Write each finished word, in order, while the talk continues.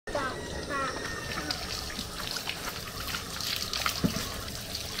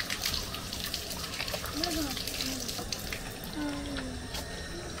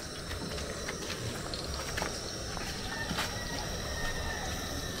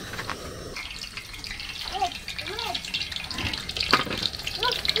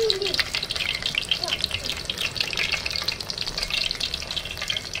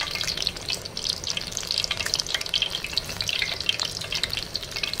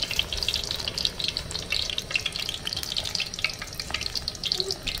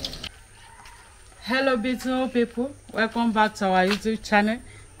Hello beautiful people, welcome back to our YouTube channel.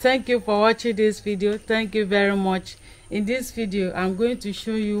 Thank you for watching this video. Thank you very much. In this video I'm going to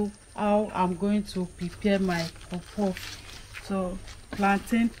show you how I'm going to prepare my puff. So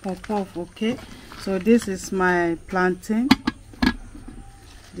plantain puff, okay? So this is my plantain.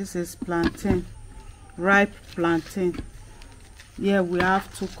 This is plantain, ripe plantain. Here we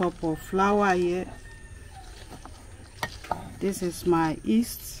have 2 cups of flour here. This is my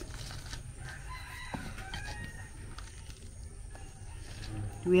yeast.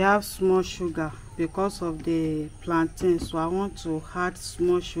 We have small sugar because of the plantain, so I want to add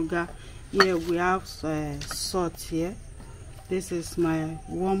small sugar. Here we have salt here. This is my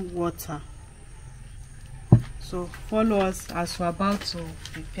warm water. So follow us as we're about to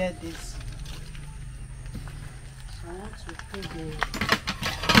prepare this. So I want to put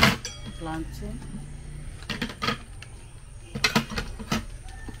the plantain.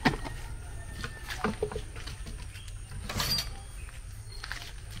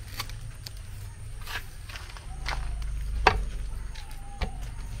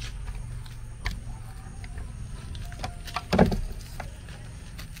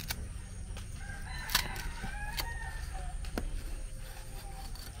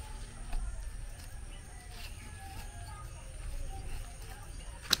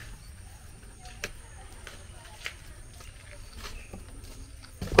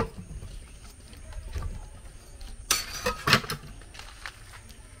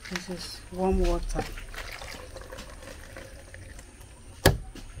 This is warm water.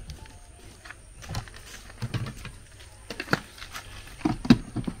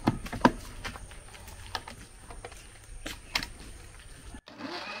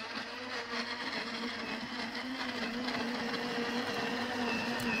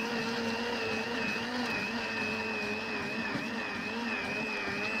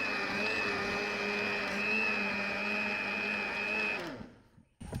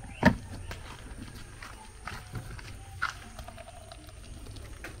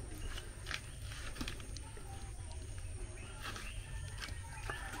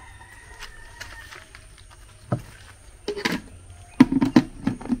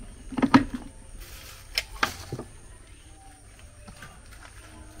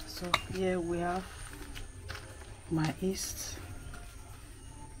 So here we have my yeast,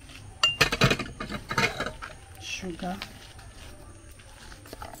 sugar,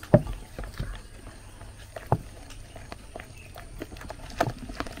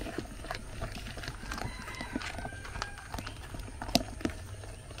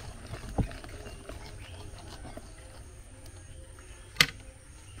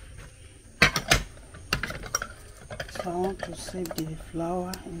 so I want to save the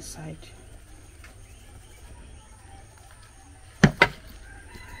flour inside.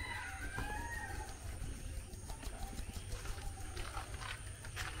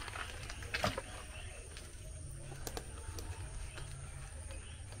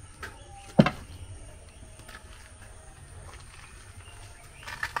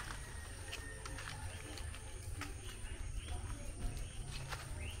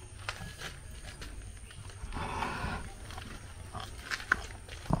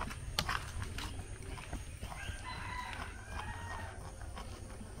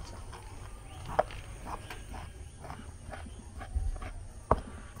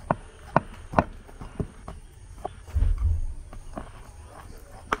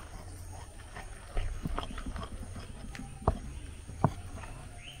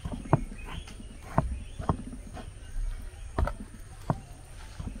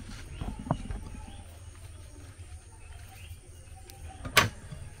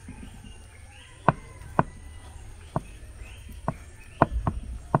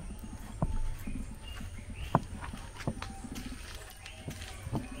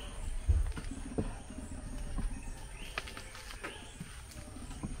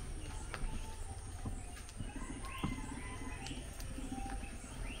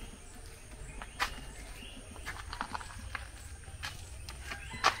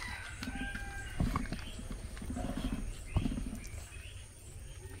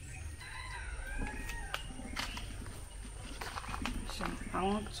 I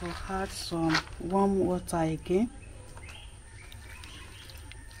want to add some warm water again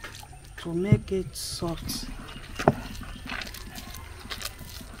to make it soft.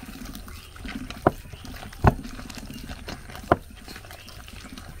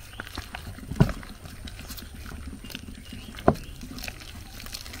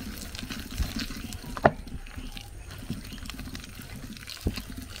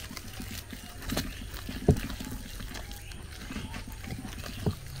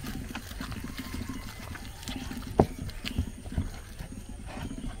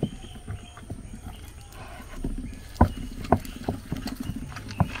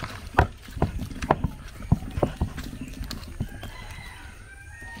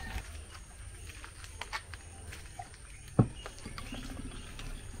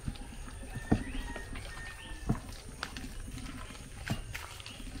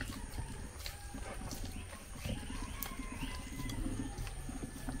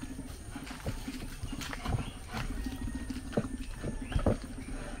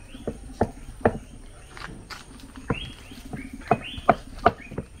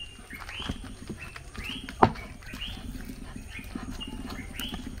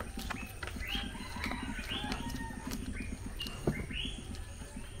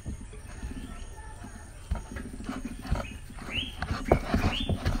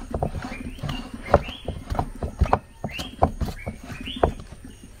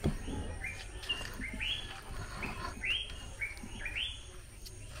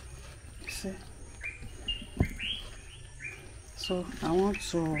 So I want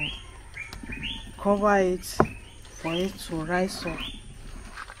to cover it for it to rise up.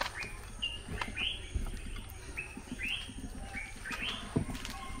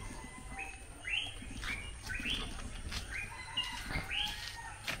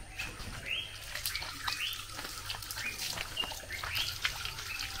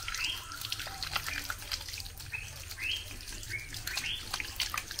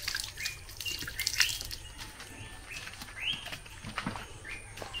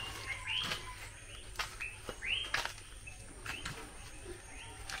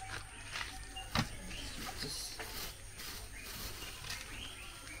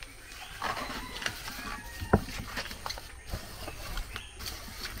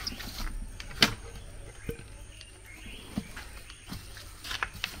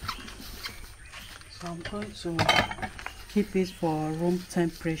 So I'm going to keep it for room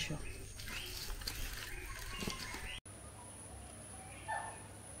temperature.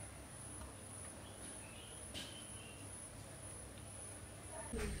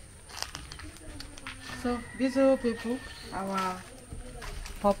 So beautiful people, our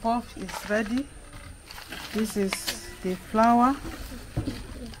pop-off is ready. This is the flour.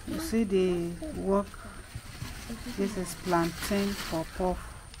 You see the work. This is plantain pop-off.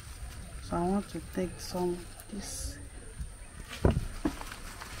 So I want to take some of this.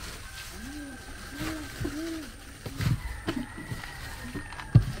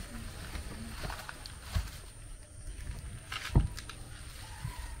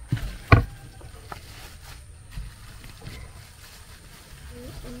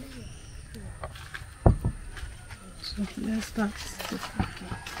 So let's start the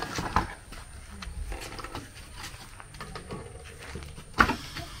cooking.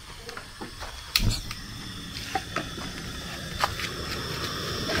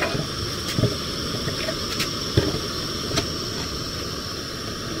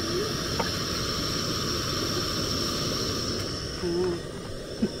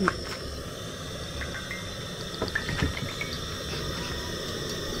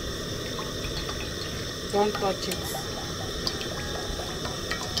 Don't touch it.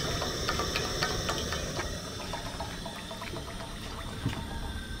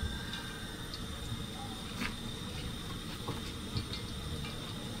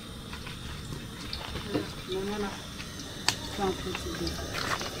 No. Can't put it there.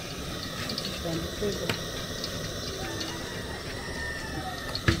 Put it on the table.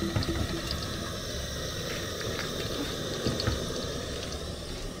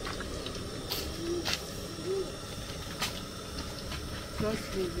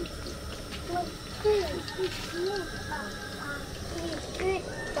 Just leave it.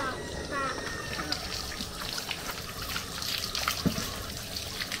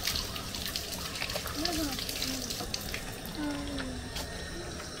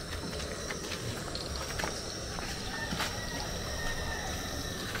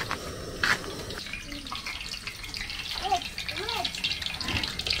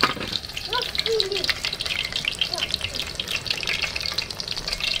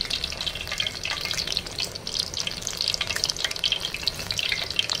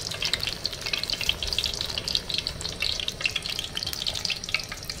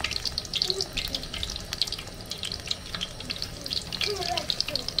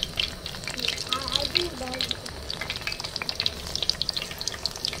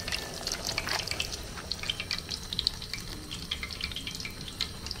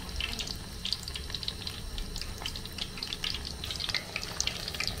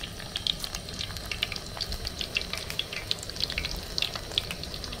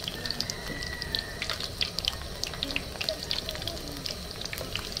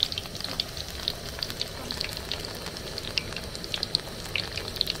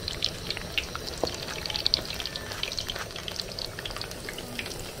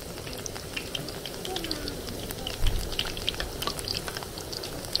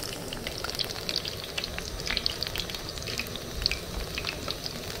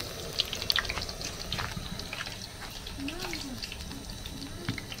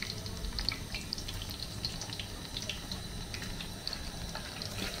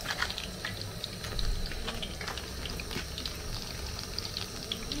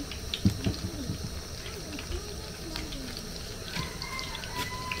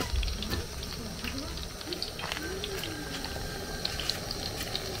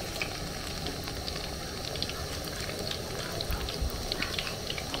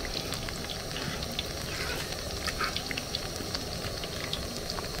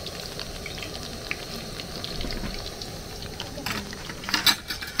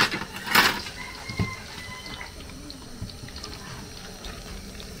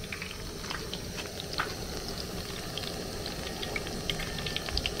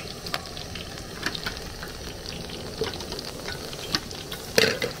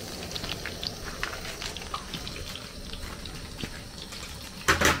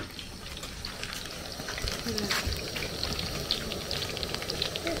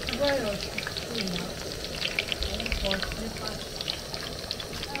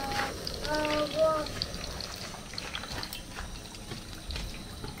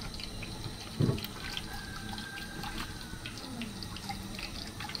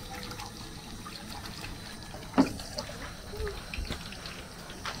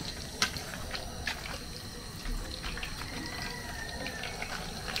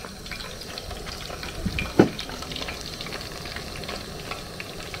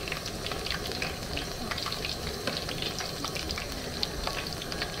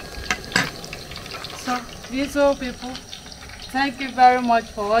 So, beautiful people, thank you very much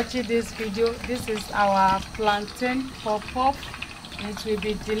for watching this video. This is our plantain pop-up. It will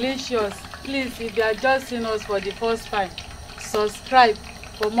be delicious. Please, if you are just seeing us for the first time, subscribe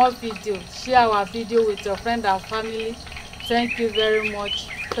for more videos. Share our video with your friend and family. Thank you very much.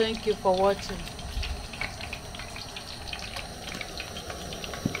 Thank you for watching.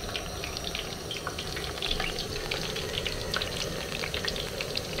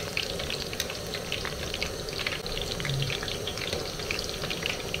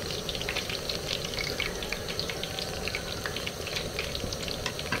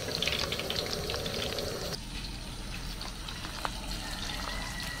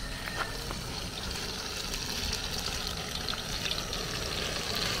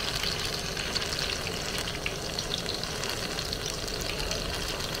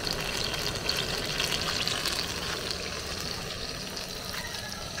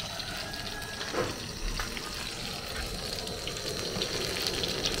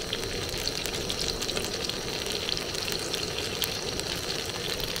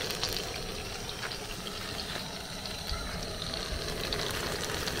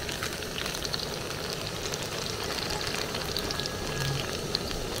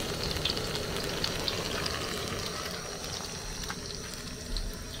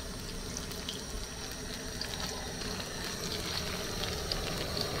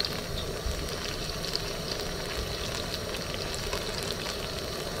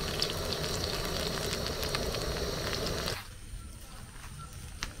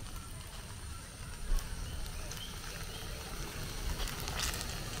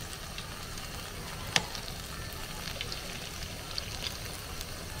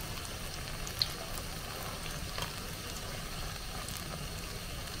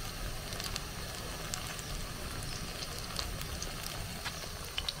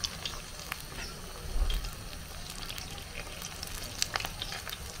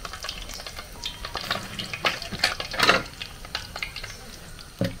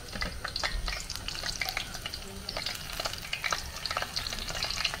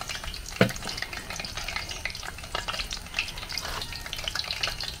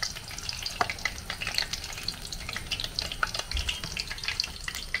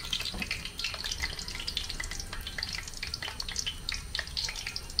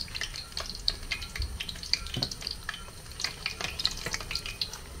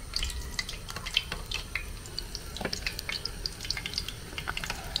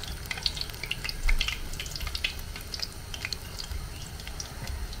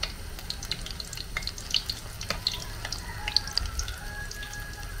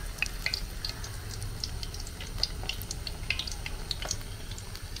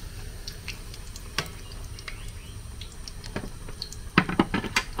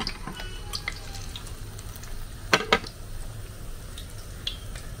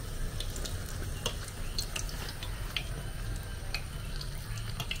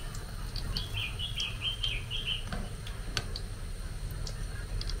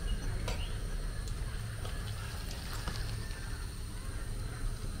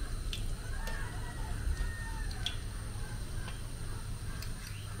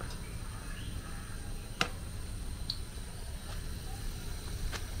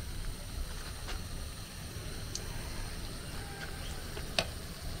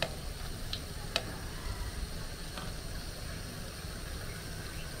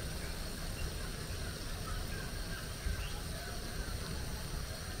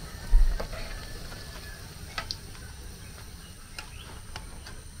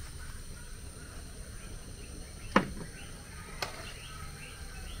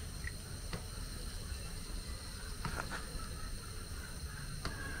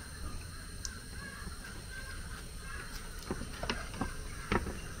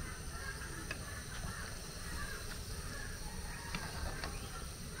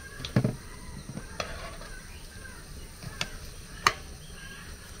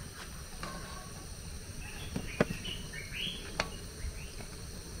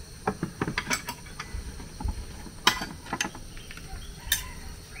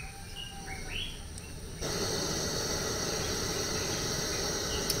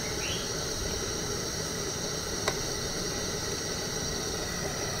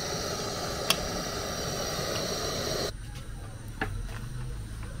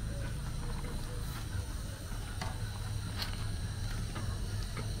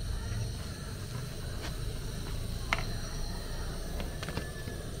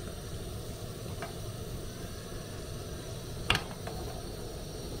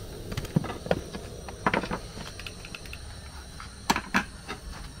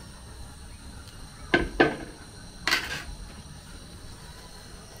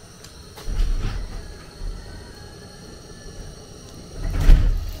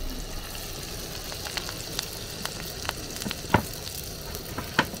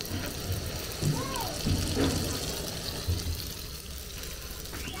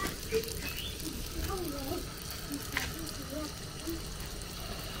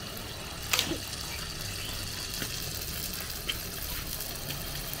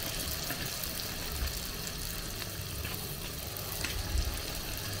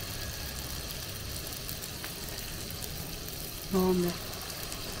 normal.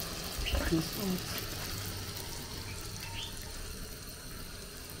 And salt.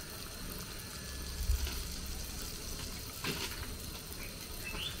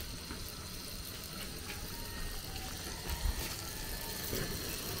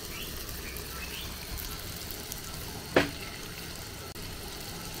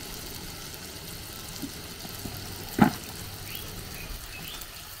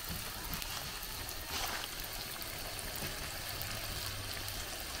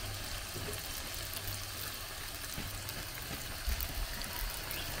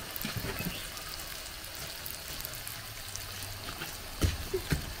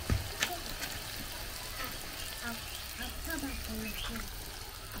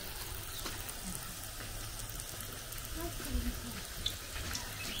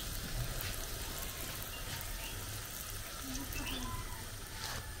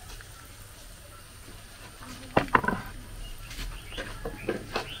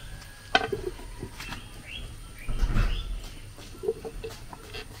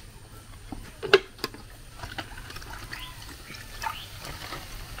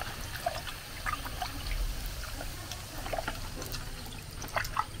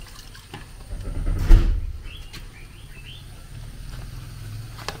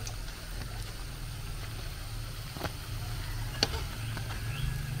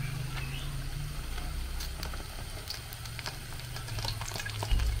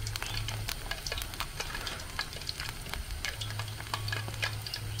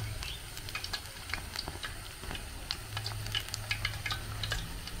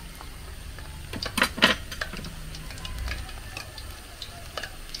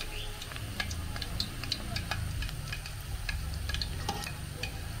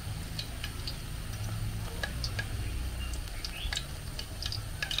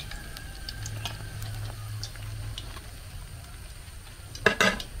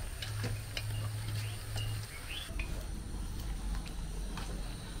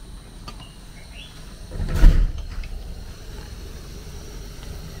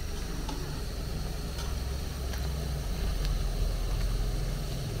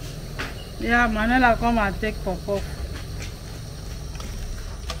 Yeah, Manuela, come and take pop-up.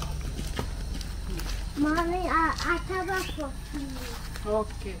 Mommy, I have a for you.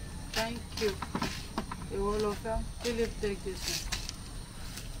 Okay, thank you. You all of them. Philip, take this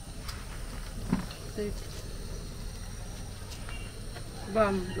one. Take.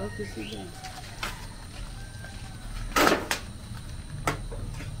 Bam, look to see them.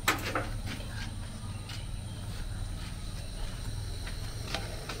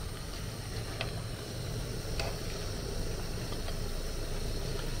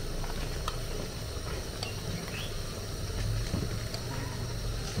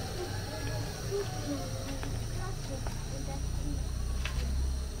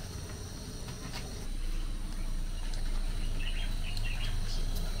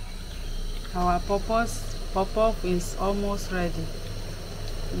 Our pop-up is almost ready.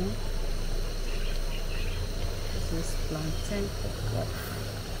 This is plantain pop-up.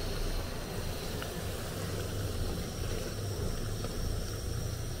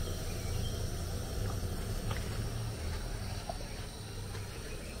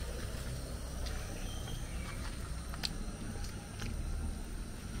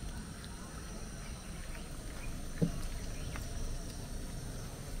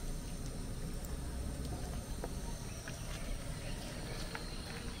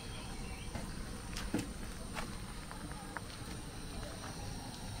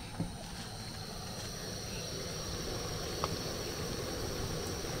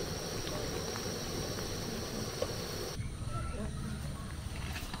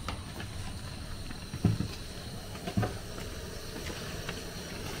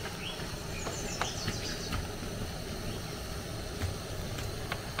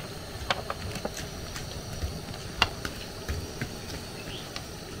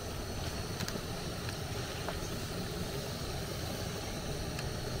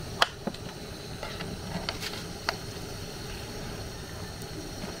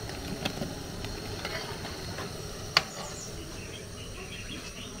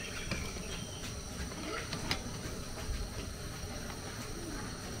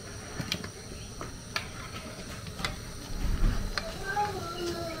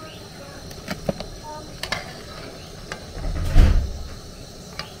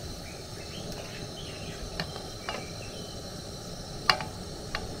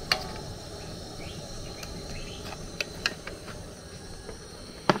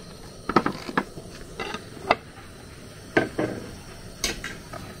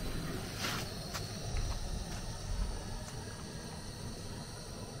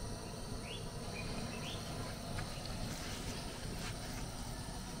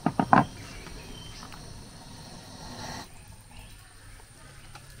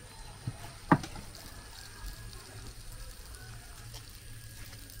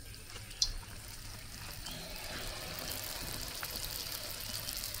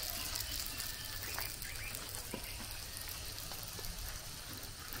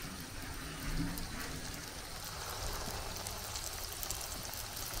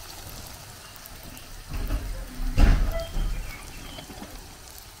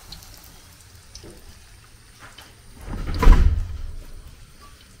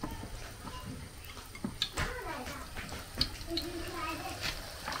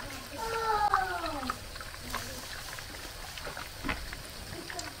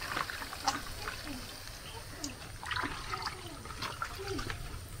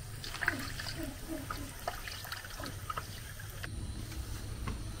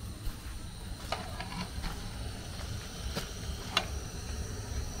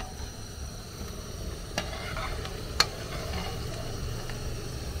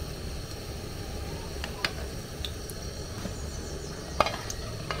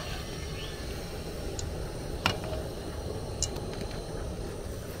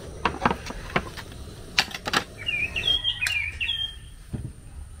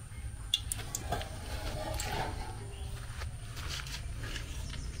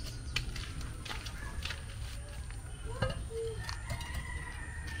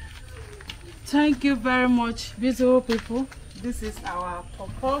 Thank you very much, beautiful people. This is our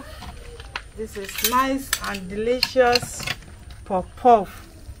puff. This is nice and delicious puff.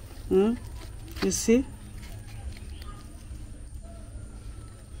 You see?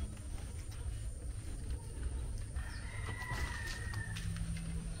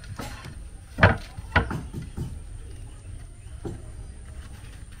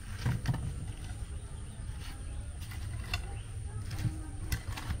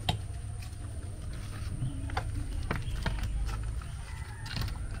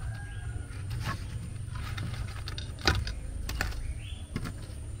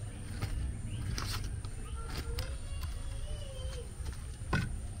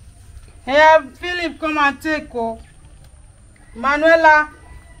 Here, Philip, come and take. Oh, Manuela.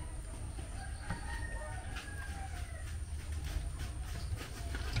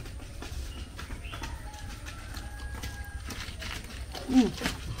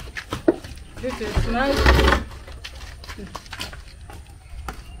 This is nice.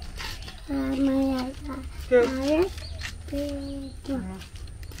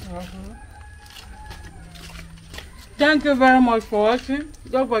 Thank you very much for watching.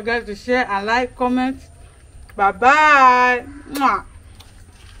 Don't forget to share and like, comment. Bye bye. Wow.